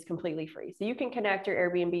that is completely free. So you can connect your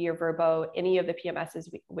Airbnb, your Vrbo, any of the PMSs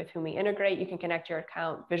with whom we integrate. You can connect your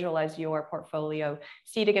account, visualize your portfolio,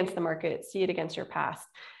 see it against the market, see it against your past.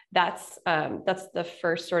 That's the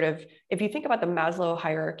first sort of, if you think about the Maslow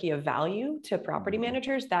hierarchy of value to property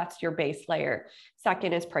managers, that's your base layer.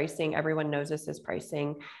 Second is pricing. Everyone knows this is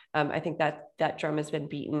pricing. I think that drum has been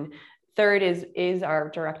beaten. Third is our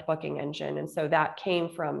direct booking engine. And so that came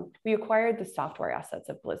from, we acquired the software assets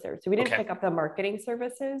of Blizzard. So we didn't pick up the marketing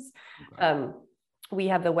services. We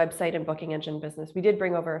have the website and booking engine business. We did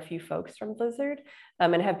bring over a few folks from Blizzard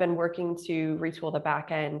and have been working to retool the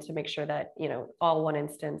back end to make sure that, all one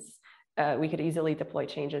instance, we could easily deploy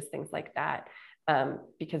changes, things like that.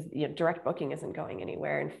 Because direct booking isn't going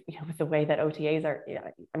anywhere. And with the way that OTAs are,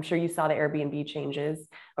 I'm sure you saw the Airbnb changes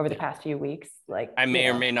over the past few weeks. Like I may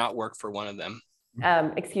or may not work for one of them.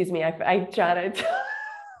 Excuse me, I jotted.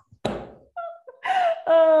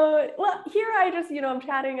 Well, here I just, I'm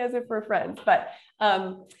chatting as if we're friends, but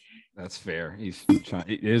that's fair.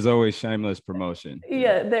 There's always shameless promotion.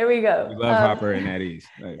 Yeah, there we go. We love Hopper and Eddie's.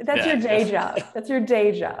 Right. That's your day job. That's your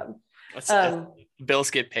day job.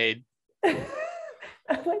 Bills get paid. And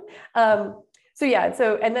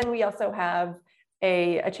then we also have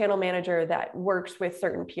a channel manager that works with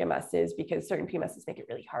certain PMSs because certain PMSs make it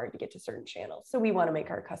really hard to get to certain channels. So we want to make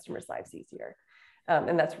our customers' lives easier.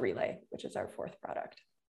 And that's Relay, which is our fourth product.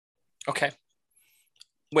 Okay.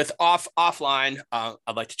 With offline,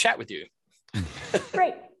 I'd like to chat with you.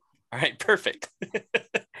 Great. All right, perfect.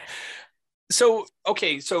 So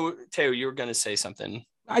Teo, you were going to say something.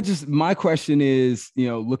 My question is,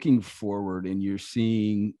 looking forward, and you're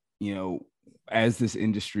seeing, as this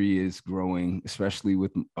industry is growing, especially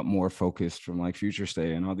with more focus from like Future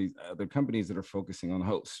Stay and all these other companies that are focusing on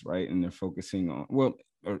hosts, right? And they're focusing on,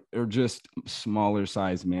 or just smaller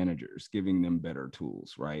size managers, giving them better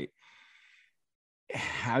tools, right?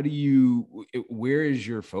 Where is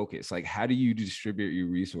your focus? Like, how do you distribute your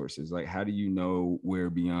resources? Like, how do you know where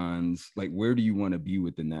do you want to be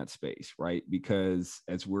within that space, right? Because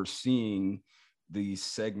as we're seeing these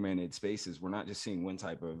segmented spaces, we're not just seeing one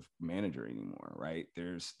type of manager anymore, right?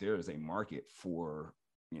 There is a market for,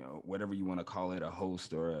 whatever you want to call it, a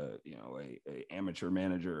host or a amateur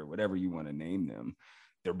manager or whatever you want to name them.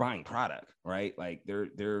 They're buying product, right? Like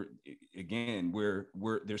they're again,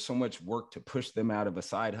 there's so much work to push them out of a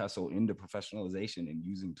side hustle into professionalization and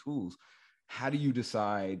using tools. How do you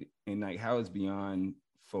decide, and like, how is Beyond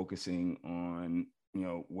focusing on,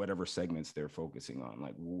 whatever segments they're focusing on?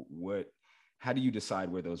 Like how do you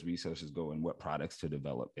decide where those resources go and what products to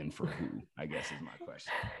develop and for who, I guess is my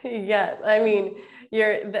question. Yeah, I mean,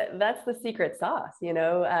 that's the secret sauce,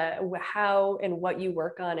 how and what you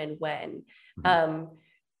work on and when.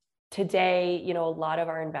 Today, a lot of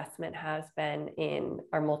our investment has been in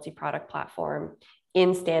our multi-product platform,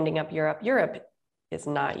 in standing up Europe. Europe is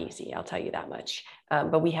not easy, I'll tell you that much.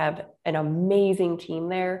 But we have an amazing team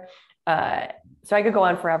there. So I could go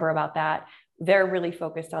on forever about that. They're really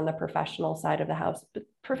focused on the professional side of the house, but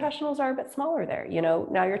professionals are a bit smaller there.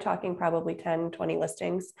 Now you're talking probably 10, 20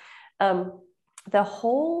 listings. The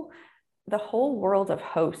whole world of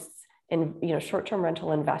hosts and, short-term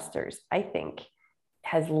rental investors, I think,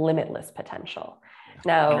 has limitless potential.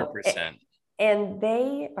 Now, 100%. And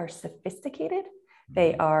they are sophisticated.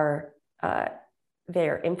 They are,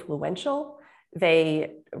 they're influential.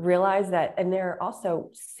 They realize that, and they're also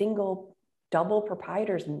single, double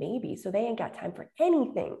proprietors maybe. So they ain't got time for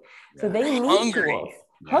anything. So they need tools.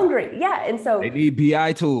 Hungry. Yeah. And so they need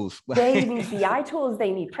BI tools. They need BI tools. They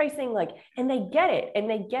need pricing, and they get it. And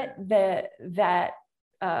they get that,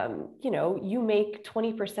 you make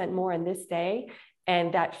 20% more in this day,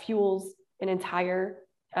 and that fuels an entire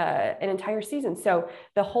season. So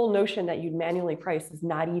the whole notion that you'd manually price is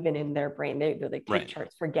not even in their brain. They take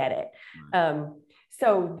charts, forget it.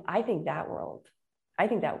 So I think that,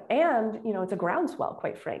 and it's a groundswell,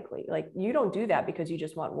 quite frankly. Like, you don't do that because you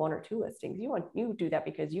just want one or two listings. You do that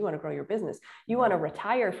because you want to grow your business. You want to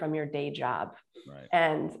retire from your day job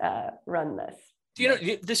and run this.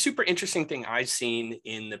 The super interesting thing I've seen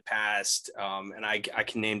in the past, and I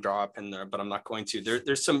can name drop in there, but I'm not going to.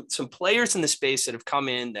 There's some players in the space that have come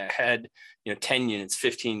in that had 10 units,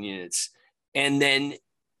 15 units, and then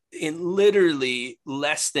in literally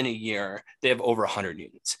less than a year, they have over 100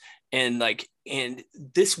 units. And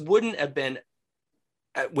this wouldn't have been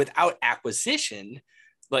without acquisition.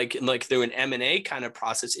 Like through an M&A kind of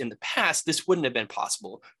process in the past, this wouldn't have been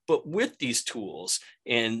possible. But with these tools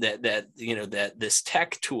and that this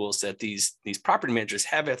tech tools that these property managers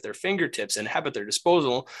have at their fingertips and have at their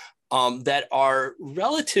disposal, that are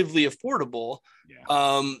relatively affordable,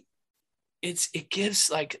 it's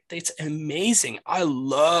amazing. I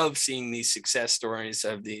love seeing these success stories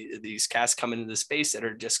of these cats come into the space that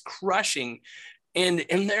are just crushing. And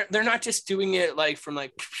they're not just doing it from I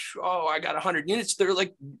got 100 units. They're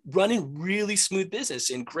running really smooth business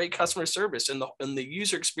and great customer service, and the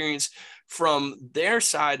user experience from their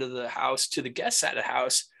side of the house to the guest side of the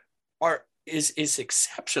house is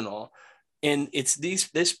exceptional. And it's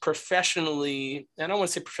this professionally, I don't want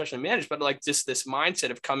to say professionally managed, but like just this mindset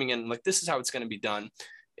of coming in, like, this is how it's going to be done.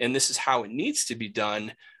 And this is how it needs to be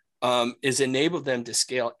done, is enabled them to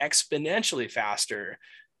scale exponentially faster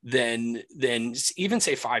than even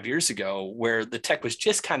say 5 years ago, where the tech was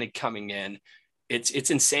just kind of coming in. It's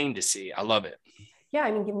insane to see. I love it. Yeah.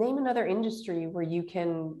 I mean, name another industry where you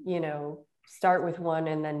can, start with one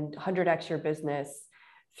and then 100x your business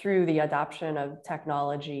through the adoption of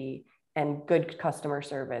technology and good customer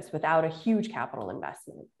service without a huge capital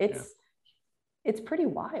investment. It's pretty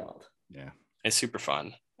wild. Yeah. It's super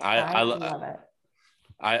fun. I love it.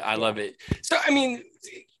 I love it. So, I mean,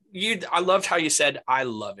 I loved how you said, I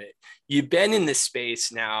love it. You've been in this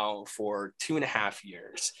space now for 2.5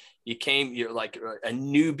 years. You're like a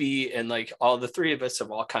newbie, and like all the three of us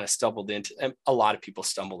have all kind of stumbled into, and a lot of people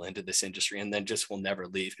stumble into this industry and then just will never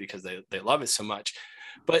leave because they love it so much.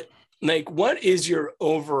 But like, what is your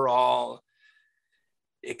overall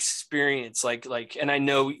experience like, and I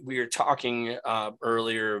know we were talking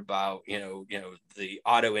earlier about the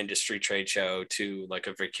auto industry trade show to like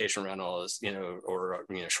a vacation rental is or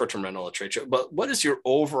short-term rental a trade show, but what is your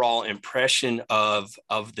overall impression of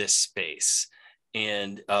this space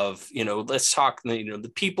and of let's talk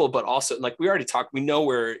the people, but also like we already talked, we know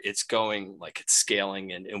where it's going, like it's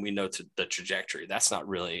scaling, and we know the trajectory. That's not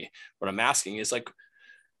really what I'm asking, is like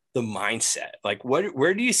the mindset, like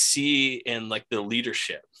where do you see in like the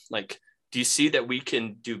leadership, like do you see that we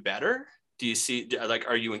can do better? Do you see, like,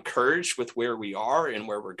 are you encouraged with where we are and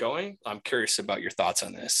where we're going? I'm curious about your thoughts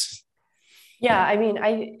on this. Yeah, I mean,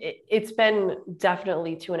 it's been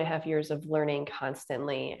definitely 2.5 years of learning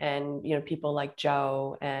constantly, and people like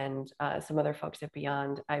Joe and some other folks at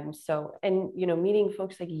Beyond. Meeting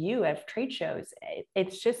folks like you at trade shows.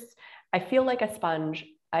 It's just, I feel like a sponge.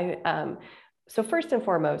 So first and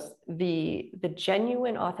foremost, the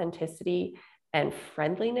genuine authenticity and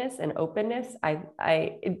friendliness and openness,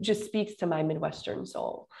 it just speaks to my Midwestern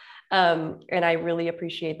soul, and I really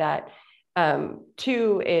appreciate that.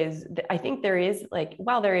 Two is, I think there is, like,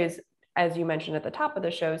 while there is, as you mentioned at the top of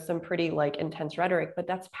the show, some pretty like intense rhetoric, but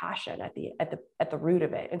that's passion at the root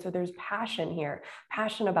of it. And so there's passion here,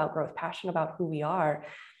 passion about growth, passion about who we are.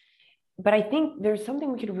 But I think there's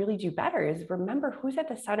something we could really do better, is remember who's at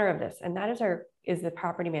the center of this. And that is the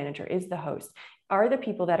property manager, is the host, are the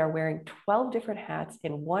people that are wearing 12 different hats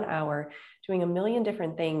in 1 hour, doing a million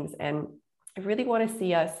different things. And I really want to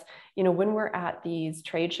see us, when we're at these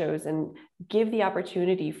trade shows, and give the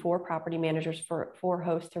opportunity for property managers, for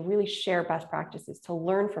hosts to really share best practices, to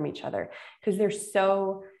learn from each other. Because there's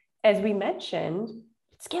so, as we mentioned,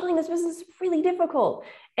 scaling this business is really difficult.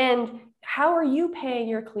 And how are you paying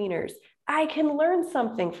your cleaners? I can learn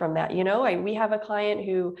something from that. We have a client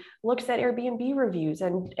who looks at Airbnb reviews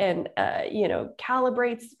and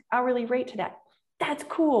calibrates hourly rate to that. That's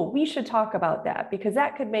cool. We should talk about that, because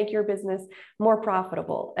that could make your business more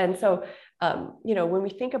profitable. And so, when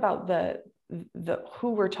we think about the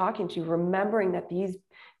who we're talking to, remembering that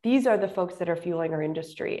these are the folks that are fueling our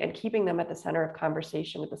industry, and keeping them at the center of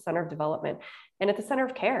conversation, at the center of development, and at the center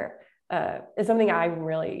of care, is something I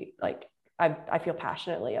really like. I feel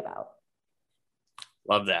passionately about.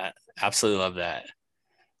 Love that. Absolutely love that.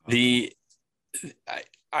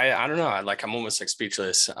 I don't know. I'm almost like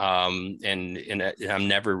speechless. And I'm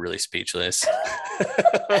never really speechless.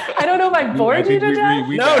 I don't know if I bored you to death.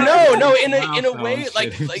 No. In a way,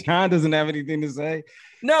 like John doesn't have anything to say.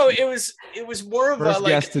 No, it was more of first a like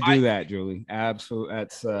guest to do that, Julie. Absolutely.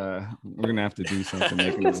 That's we're gonna have to do something.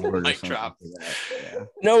 Make it word or something drop. For that. Yeah.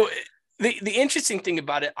 No, the interesting thing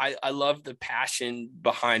about it, I love the passion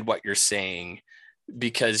behind what you're saying,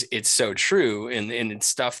 because it's so true, and it's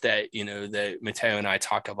stuff that that Matteo and I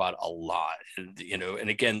talk about a lot, and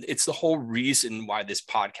again, it's the whole reason why this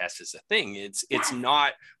podcast is a thing. It's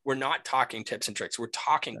not, we're not talking tips and tricks, we're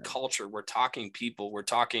talking culture, we're talking people, we're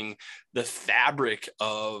talking the fabric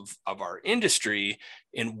of our industry,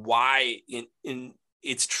 and why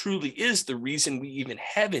it's truly is the reason we even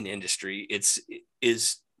have an industry.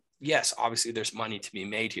 Yes, obviously there's money to be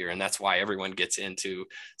made here, and that's why everyone gets into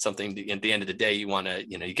something. At the end of the day, you want to,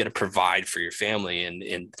 you got to provide for your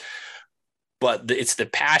family, but it's the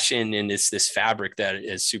passion, and it's this fabric that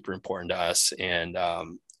is super important to us. And that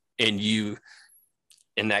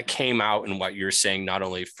came out in what you're saying, not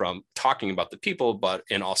only from talking about the people, but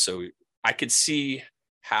also I could see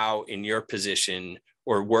how in your position,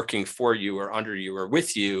 or working for you or under you or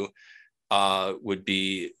with you, would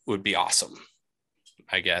be awesome.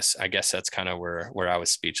 I guess that's kind of where I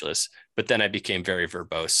was speechless, but then I became very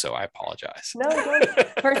verbose, so I apologize. No,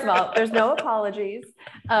 first of all, there's no apologies.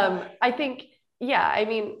 I think, Yeah, I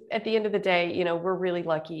mean, at the end of the day, you know, we're really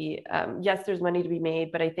lucky. Yes, there's money to be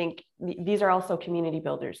made, but I think these are also community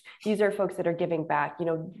builders. These are folks that are giving back. You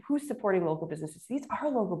know, who's supporting local businesses? These are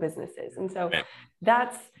local businesses. And so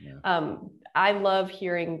that's, I love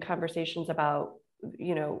hearing conversations about,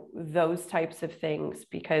 you know, those types of things,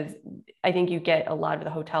 because I think you get a lot of the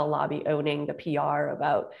hotel lobby owning the PR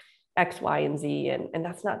about X, Y, and Z, and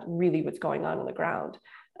that's not really what's going on the ground.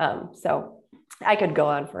 So I could go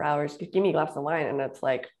on for hours. Give me a glass of wine, and it's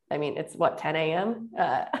like, I mean, it's what, 10 a.m.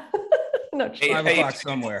 No, 5 o'clock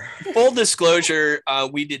somewhere. Full disclosure,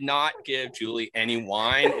 we did not give Julie any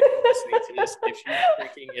wine. If you're listening to this, if she's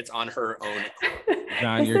drinking, it's on her own.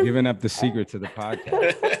 John, you're giving up the secret to the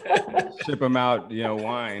podcast. Ship them out, you know,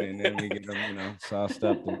 wine, and then we get them, you know, sauced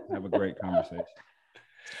up and have a great conversation.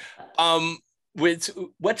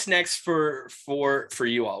 What's next for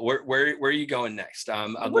you all? Where are you going next?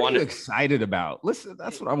 What are you excited about? Listen,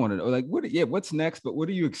 that's what I want to know. Like, what's next? But what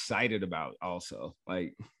are you excited about also?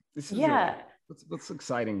 Like, this is what's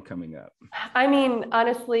exciting coming up? I mean,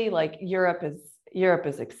 honestly, like Europe is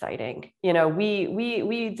exciting. You know,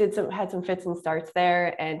 we had some fits and starts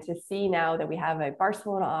there, and to see now that we have a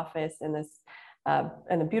Barcelona office in this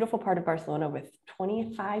in the beautiful part of Barcelona with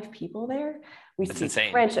 25 people there. We speak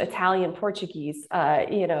insane. French, Italian, Portuguese,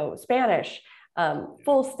 you know, Spanish,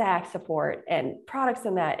 full stack support and products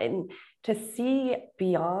in that. And to see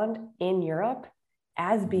Beyond in Europe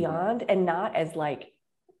as Beyond and not as like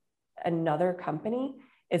another company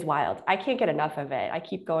is wild. I can't get enough of it. I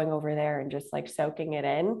keep going over there and just like soaking it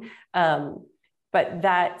in. But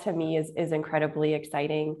that to me is incredibly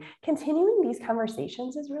exciting. Continuing these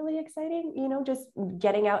conversations is really exciting. You know, just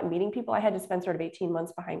getting out and meeting people. I had to spend sort of 18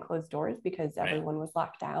 months behind closed doors because everyone was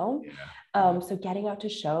locked down. So getting out to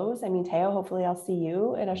shows. I mean, Teo, hopefully I'll see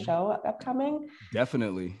you in a show upcoming.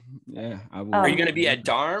 Definitely. Yeah. I will. Are you going to be at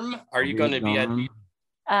DARM? Are you going to be at...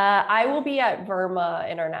 I will be at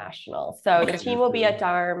Verma International. So the team will be at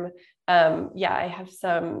DARM. I have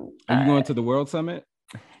some... Are you going to the World Summit?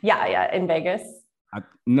 Yeah, in Vegas.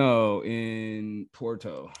 No, in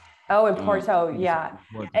Porto. Oh, in Porto, yeah.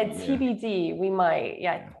 Porto, At TBD, we might.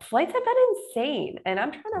 Yeah, flights have been insane, and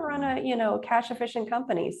I'm trying to run a cash efficient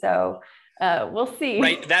company, so we'll see.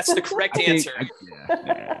 Right, that's the correct answer.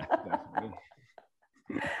 Definitely.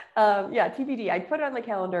 TBD. I put it on the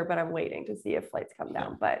calendar, but I'm waiting to see if flights come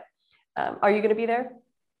down. But are you going to be there?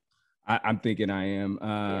 I'm thinking I am.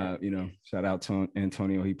 Shout out to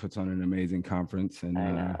Antonio. He puts on an amazing conference, and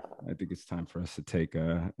I think it's time for us to take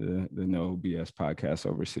the No BS podcast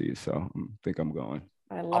overseas. So I think I'm going.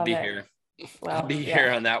 I'll be here. Well, I'll be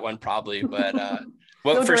here on that one probably, but no,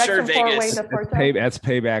 for sure Vegas. That's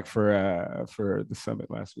payback for the summit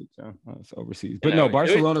last week, John. It's overseas, but no,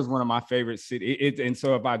 Barcelona is one of my favorite cities. And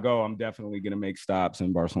so if I go, I'm definitely gonna make stops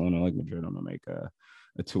in Barcelona, like Madrid. I'm gonna make a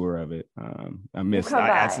tour of it. I miss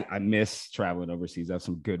traveling overseas. I have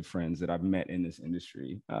some good friends that I've met in this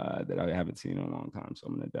industry that I haven't seen in a long time. So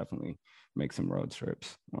I'm going to definitely make some road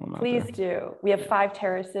trips. Please do. We have 5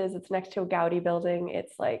 terraces. It's next to a Gaudi building.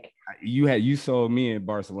 It's like you sold me in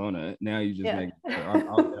Barcelona. Now you just make. I'll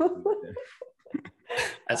definitely be there.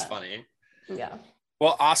 That's funny. Yeah.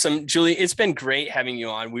 Well, awesome. Julie, it's been great having you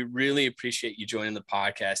on. We really appreciate you joining the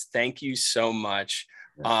podcast. Thank you so much.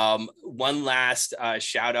 One last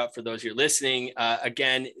shout out for those who are listening.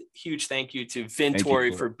 Again, huge thank you to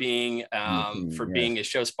Vintory for being being a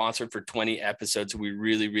show sponsor for 20 episodes. We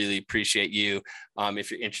really, really appreciate you.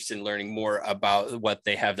 If you're interested in learning more about what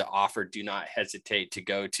they have to offer, do not hesitate to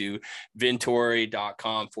go to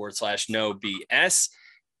vintory.com/no-BS.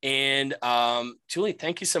 And Julie,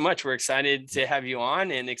 thank you so much. We're excited to have you on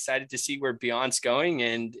and excited to see where Beyond's going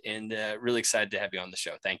and really excited to have you on the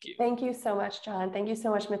show. Thank you. Thank you so much, John. Thank you so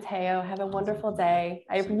much, Mateo. Have a wonderful day.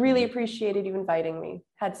 I really appreciated you inviting me.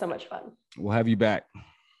 Had so much fun. We'll have you back.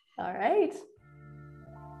 All right.